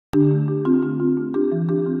Ew,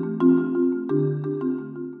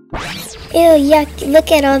 yuck,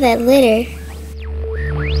 look at all that litter.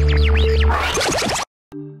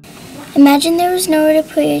 Imagine there was nowhere to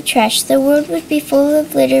put your trash. The world would be full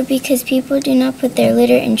of litter because people do not put their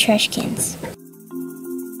litter in trash cans.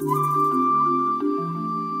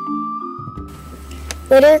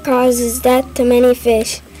 Litter causes death to many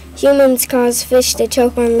fish. Humans cause fish to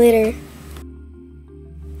choke on litter.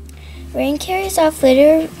 Rain carries off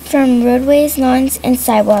litter from roadways, lawns, and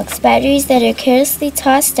sidewalks. Batteries that are carelessly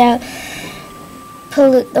tossed out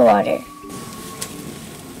pollute the water.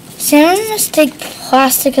 Salmon mistake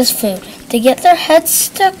plastic as food. They get their heads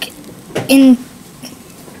stuck in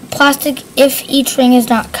plastic if each ring is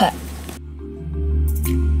not cut.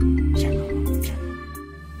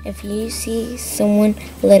 If you see someone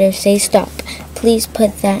litter, say stop. Please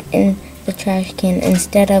put that in the trash can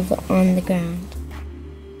instead of on the ground.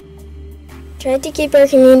 Try to keep our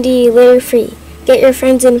community litter-free. Get your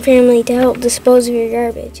friends and family to help dispose of your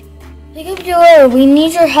garbage. Pick up your litter. We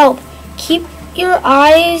need your help. Keep your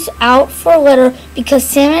eyes out for litter because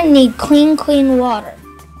salmon need clean water.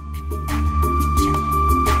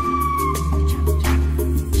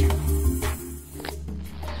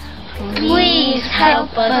 Please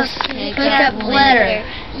help us pick up litter.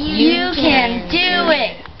 You can do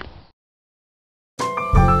it!